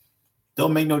worship?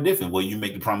 Don't make no difference whether you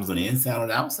make the promise on the inside or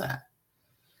the outside.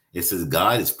 It says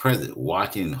God is present,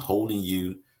 watching and holding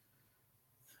you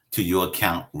to your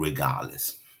account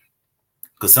regardless.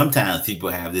 Because sometimes people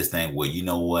have this thing where, you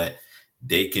know what,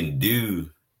 they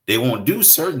won't do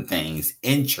certain things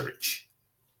in church.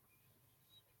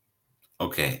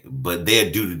 Okay, but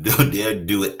they'll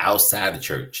do it outside the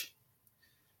church.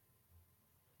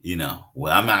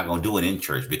 Well, I'm not going to do it in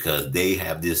church because they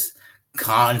have this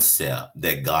concept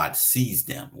that God sees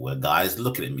them. Well, God is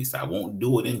looking at me, so I won't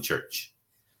do it in church.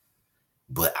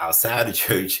 But outside the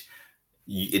church,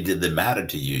 it doesn't matter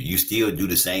to you. You still do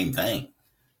the same thing.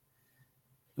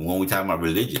 When we talk about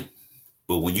religion,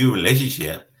 but when you're in a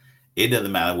relationship, it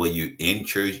doesn't matter whether you're in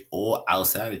church or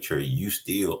outside the church. You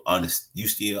still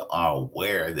are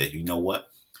aware that, you know what,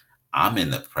 I'm in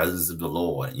the presence of the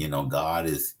Lord. God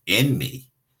is in me.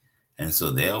 And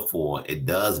so therefore, it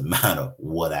does matter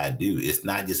what I do. It's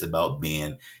not just about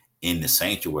being in the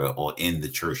sanctuary or in the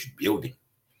church building.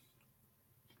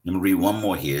 Let me read one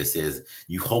more here. It says,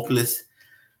 you hopeless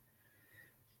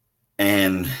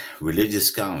and religious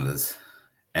scholars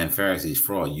and Pharisees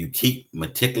fraud. You keep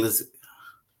meticulous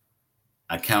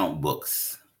account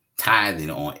books, tithing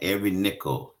on every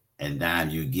nickel and dime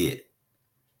you get.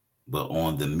 But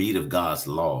on the meat of God's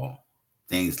law,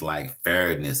 things like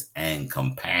fairness and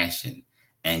compassion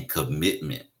and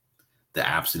commitment, the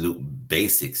absolute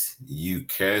basics, you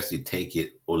carelessly take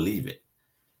it or leave it.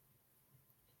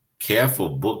 Careful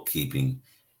bookkeeping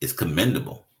is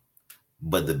commendable,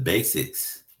 but the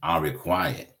basics are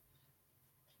required.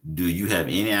 Do you have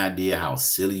any idea how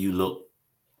silly you look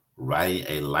writing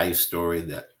a life story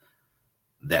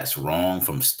that's wrong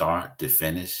from start to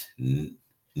finish,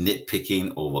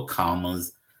 nitpicking over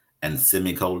commas and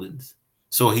semicolons?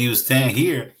 So he was saying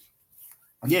here,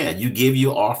 yeah, you give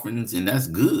your offerings and that's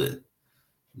good.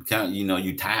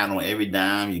 You tithe on every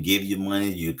dime, you give your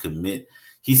money, you commit.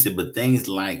 He said, but things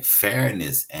like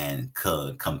fairness and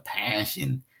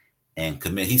compassion and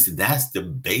commit. He said, that's the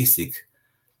basic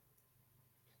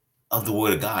of the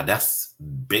word of God. That's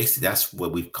basic. That's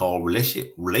what we call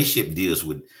relationship. Relationship deals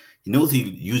with, he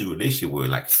used a relationship word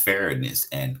like fairness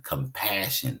and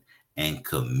compassion and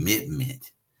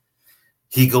commitment.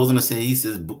 He goes on to say, he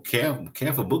says,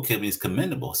 careful bookkeeping is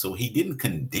commendable. So he didn't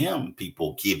condemn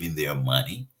people giving their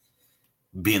money,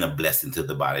 being a blessing to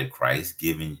the body of Christ,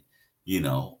 giving,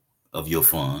 of your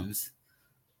funds.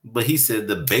 But he said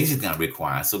the basic not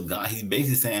required. So God, he's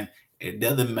basically saying it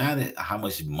doesn't matter how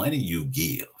much money you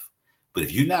give. But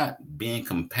if you're not being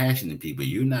compassionate to people,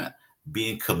 you're not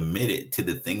being committed to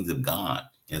the things of God,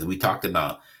 as we talked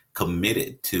about,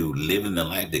 committed to living the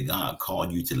life that God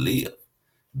called you to live,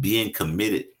 being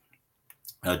committed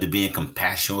to being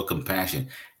compassion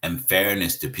and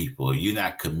fairness to people. You're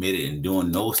not committed in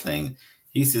doing those things.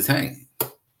 He says, hey,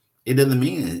 it doesn't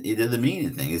mean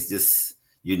anything. It's just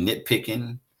you're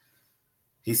nitpicking.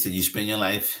 He said you spend your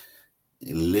life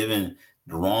living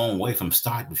the wrong way from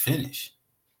start to finish.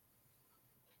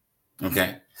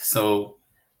 Okay, so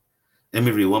let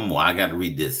me read one more. I got to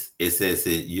read this. It says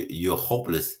that you're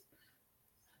hopeless,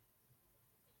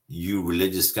 you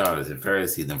religious scholars and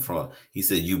Pharisees and fraud. He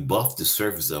said you buff the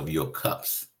surface of your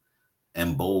cups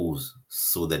and bowls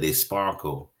so that they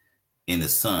sparkle in the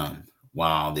sun,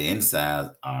 while the insides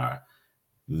are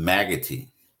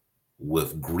maggoty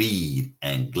with greed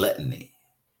and gluttony.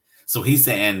 So he's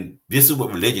saying this is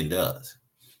what religion does.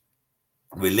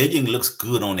 Religion looks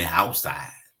good on the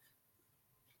outside,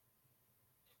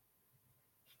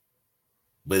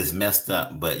 but it's messed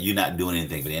up, but you're not doing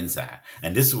anything for the inside.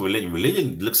 And this is religion.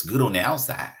 Religion looks good on the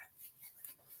outside.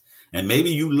 And maybe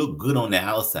you look good on the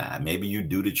outside. Maybe you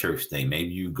do the church thing.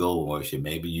 Maybe you go worship.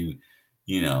 Maybe you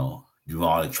do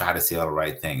all and try to say all the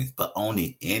right things. But on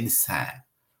the inside,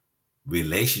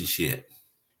 relationship,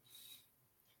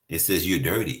 it says you're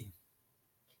dirty.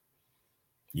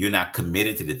 You're not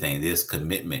committed to the thing. There's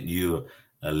commitment. You're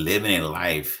living a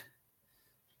life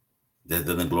that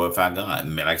doesn't glorify God.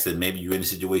 Like I said, maybe you're in a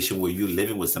situation where you're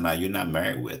living with somebody you're not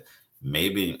married with.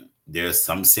 Maybe there's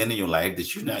some sin in your life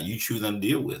that you choose not to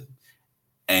deal with.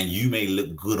 And you may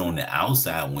look good on the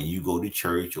outside when you go to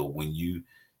church or when you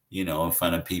in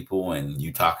front of people and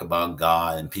you talk about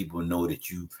God and people know that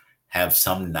you have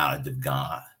some knowledge of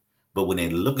God. But when they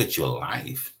look at your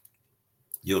life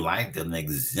doesn't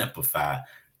exemplify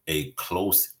a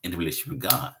close intimate relationship with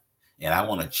God. And I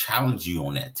want to challenge you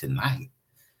on that tonight.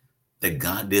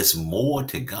 That there's more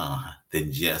to God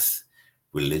than just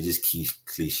religious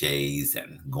cliches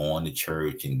and going to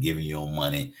church and giving your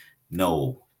money.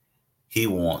 No, he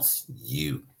wants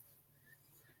you.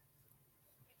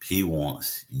 He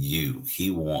wants you. He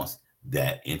wants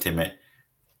that intimate,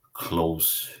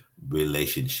 close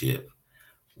relationship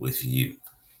with you.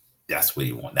 That's what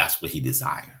he wants. That's what he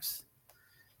desires.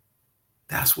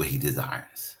 That's what he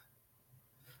desires.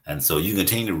 And so you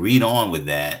continue to read on with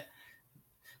that.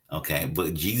 Okay,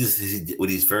 but Jesus, with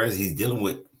these Pharisees, he's dealing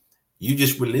with, you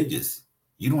just religious.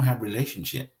 You don't have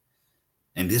relationship.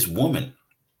 And this woman,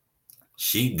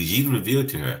 Jesus revealed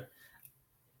to her,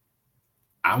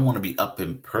 I want to be up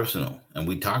and personal. And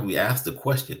we asked the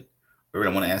question. I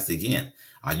want to ask it again.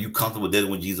 Are you comfortable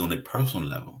dealing with Jesus on a personal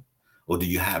level? Or do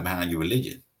you hide behind your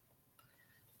religion?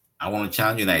 I want to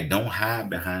challenge you tonight. Don't hide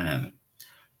behind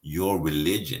your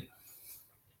religion.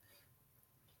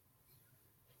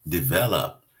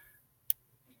 Develop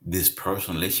this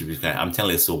personal relationship with God. I'm telling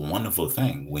you, it's a wonderful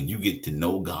thing when you get to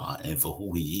know God and for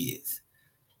who he is.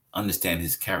 Understand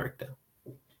his character.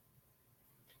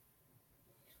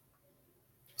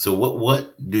 So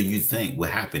what do you think will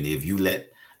happen if you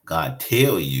let God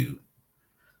tell you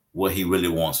what he really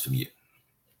wants from you?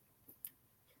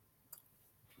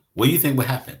 What do you think will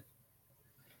happen?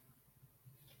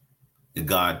 If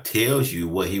God tells you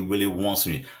what he really wants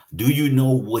from you, do you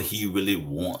know what he really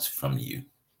wants from you?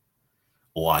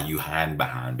 Or are you hiding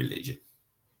behind religion?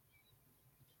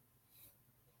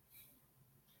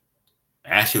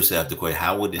 Ask yourself the question,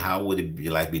 how would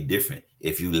your life be different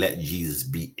if you let Jesus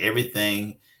be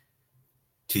everything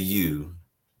to you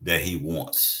that he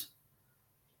wants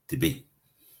to be?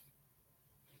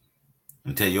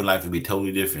 I'm telling you, your life would be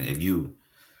totally different if you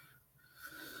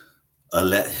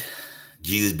let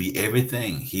Jesus be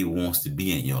everything he wants to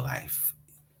be in your life.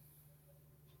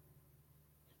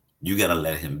 You got to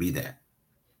let him be that.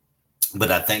 But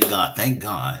I thank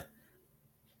God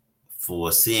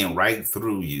for seeing right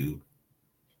through you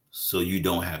so you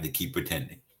don't have to keep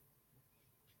pretending.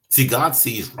 See, God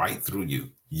sees right through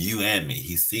you and me.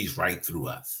 He sees right through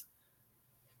us.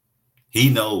 He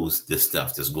knows the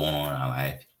stuff that's going on in our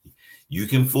life. You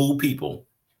can fool people,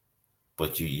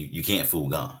 but you can't fool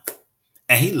God.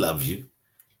 And He loves you.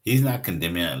 He's not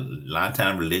condemning. A lot of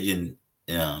time religion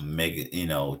make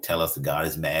it, tell us that God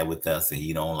is mad with us and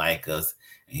He don't like us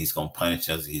and He's gonna punish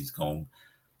us. He's gonna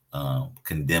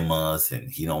condemn us and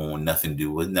He don't want nothing to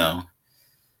do with. No,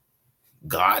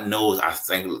 God knows. I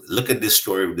think. Look at this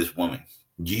story of this woman.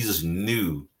 Jesus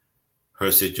knew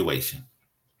her situation,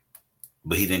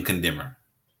 but He didn't condemn her.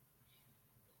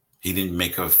 He didn't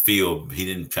make her feel. He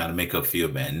didn't try to make her feel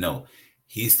bad. No,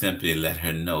 He simply let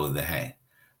her know that, hey,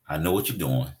 I know what you're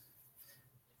doing,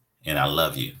 and I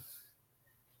love you,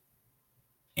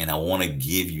 and I want to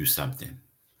give you something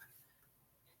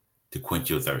to quench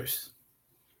your thirst.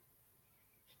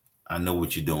 I know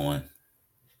what you're doing.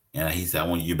 And He said, I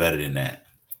want you better than that.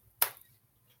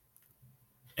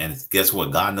 And guess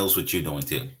what? God knows what you're doing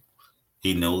too.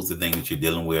 He knows the thing that you're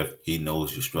dealing with. He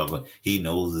knows you're struggling. He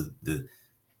knows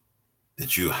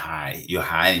that you're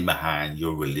hiding behind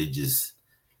your religious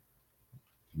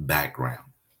background.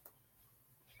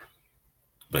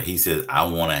 But He says, I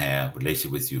want to have a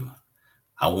relationship with you.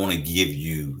 I want to give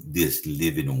you this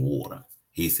living water.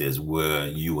 He says, where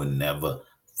you will never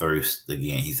thirst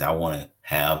again. He said, I want to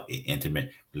have an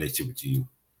intimate relationship with you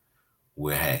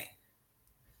where, hey,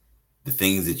 the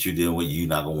things that you're dealing with, you're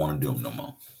not going to want to do them no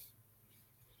more.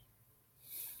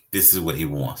 This is what He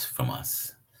wants from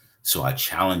us. So I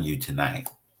challenge you tonight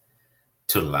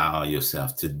to allow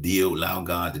yourself to allow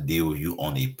God to deal with you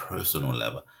on a personal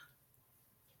level.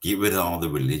 Get rid of all the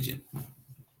religion.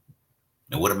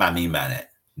 And what do I mean by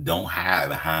that? Don't hide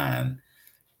behind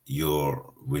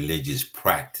your religious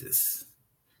practice.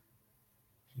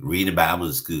 Reading the Bible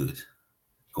is good.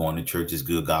 Going to church is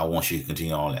good. God wants you to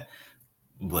continue all that.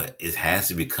 But it has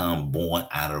to become born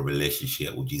out of a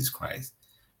relationship with Jesus Christ,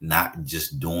 not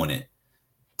just doing it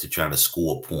to try to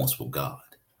score points with God.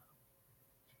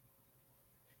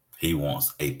 He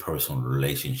wants a personal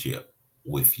relationship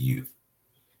with you.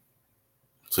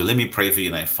 So let me pray for you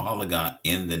tonight. Father God,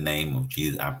 in the name of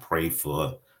Jesus, I pray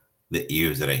for the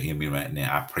ears that are hearing me right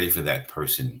now. I pray for that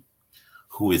person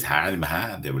who is hiding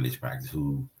behind their religious practice,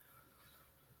 who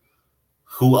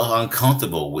are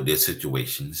uncomfortable with their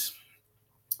situations.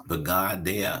 But God,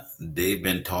 they've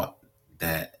been taught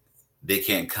that they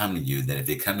can't come to you, that if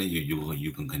they come to you,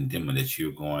 you can condemn them, that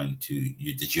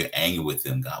that you're angry with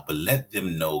them, God. But let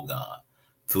them know, God,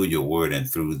 through your word and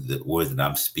through the words that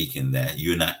I'm speaking, that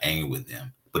you're not angry with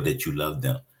them, but that you love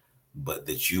them, but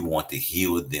that you want to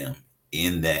heal them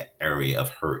in that area of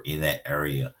hurt, in that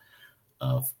area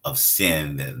of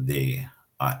sin that they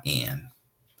are in.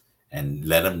 And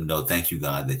let them know, thank you,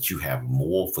 God, that you have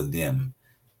more for them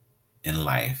in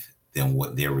life than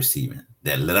what they're receiving.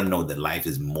 That let them know that life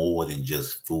is more than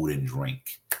just food and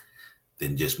drink,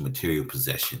 than just material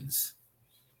possessions.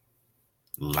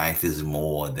 Life is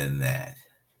more than that.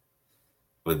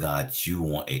 But God, you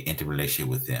want an intimate relationship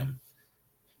with them.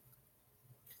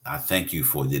 I thank you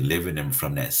for delivering them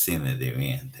from that sin that they're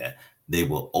in, that they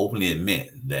will openly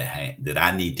admit that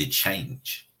I need to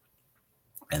change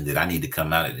and that I need to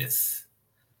come out of this.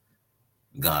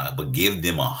 God, but give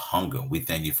them a hunger. We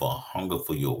thank you for a hunger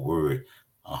for your word,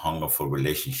 a hunger for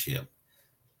relationship,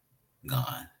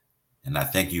 God. And I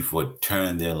thank you for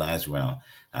turning their lives around.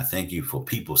 I thank you for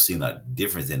people seeing a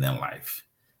difference in their life,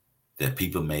 that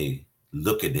people may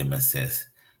look at them and says,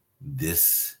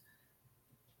 this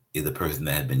is a person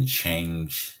that has been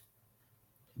changed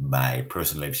by a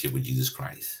personal relationship with Jesus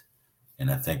Christ.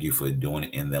 And I thank you for doing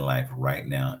it in their life right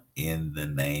now. In the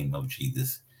name of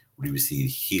Jesus, we receive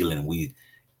healing. We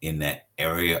in that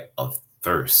area of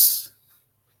thirst,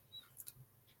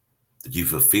 that you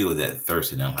fulfill that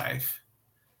thirst in their life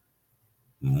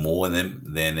more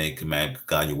than they command.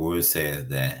 God, your word says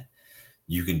that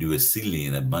you can do exceedingly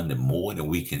and abundant, more than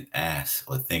we can ask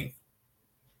or think,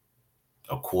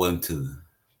 according to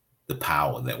the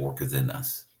power that worketh in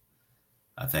us.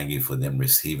 I thank you for them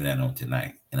receiving that on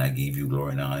tonight. And I give you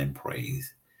glory and honor and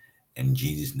praise. In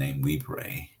Jesus' name we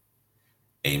pray.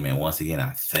 Amen. Once again,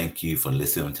 I thank you for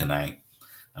listening tonight.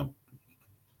 I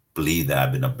believe that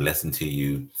I've been a blessing to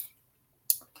you.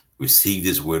 Receive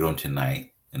this word on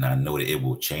tonight, and I know that it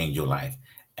will change your life.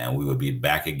 And we will be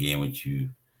back again with you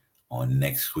on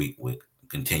next week with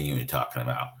continuing talking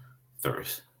about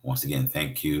thirst. Once again,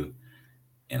 thank you,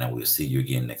 and I will see you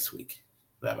again next week.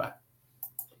 Bye-bye.